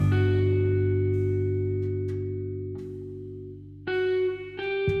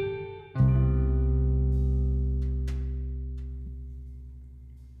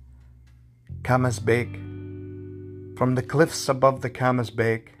Camasbake. From the cliffs above the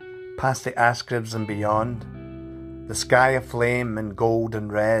Camasbake, past the Ascrives and beyond, the sky aflame in gold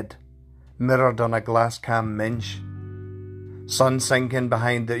and red, mirrored on a glass cam minch. Sun sinking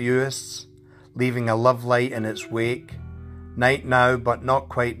behind the Uists, leaving a love light in its wake. Night now, but not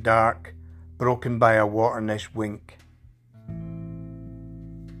quite dark, broken by a waternish wink.